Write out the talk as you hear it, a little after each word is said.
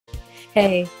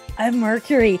Hey, I'm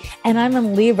Mercury and I'm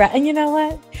in Libra. And you know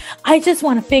what? I just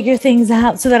want to figure things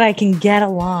out so that I can get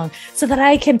along, so that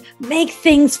I can make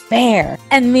things fair.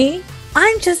 And me,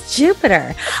 I'm just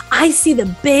Jupiter. I see the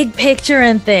big picture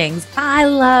in things. I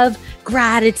love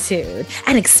gratitude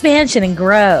and expansion and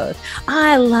growth.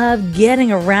 I love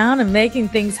getting around and making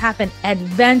things happen.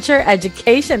 Adventure,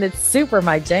 education, it's super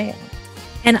my jam.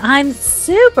 And I'm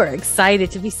super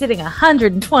excited to be sitting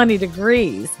 120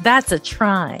 degrees. That's a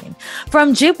trine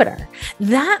from Jupiter.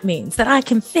 That means that I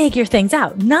can figure things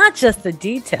out, not just the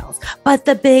details, but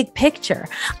the big picture.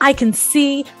 I can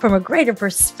see from a greater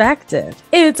perspective.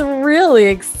 It's really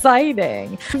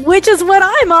exciting, which is what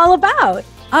I'm all about.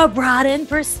 A broadened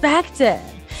perspective.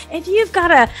 If you've got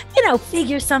to,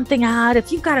 figure something out,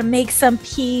 if you've got to make some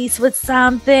peace with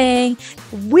something,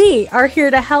 we are here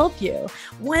to help you.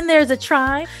 When there's a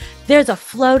trine, there's a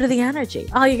flow to the energy.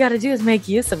 All you got to do is make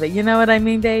use of it. You know what I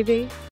mean, baby?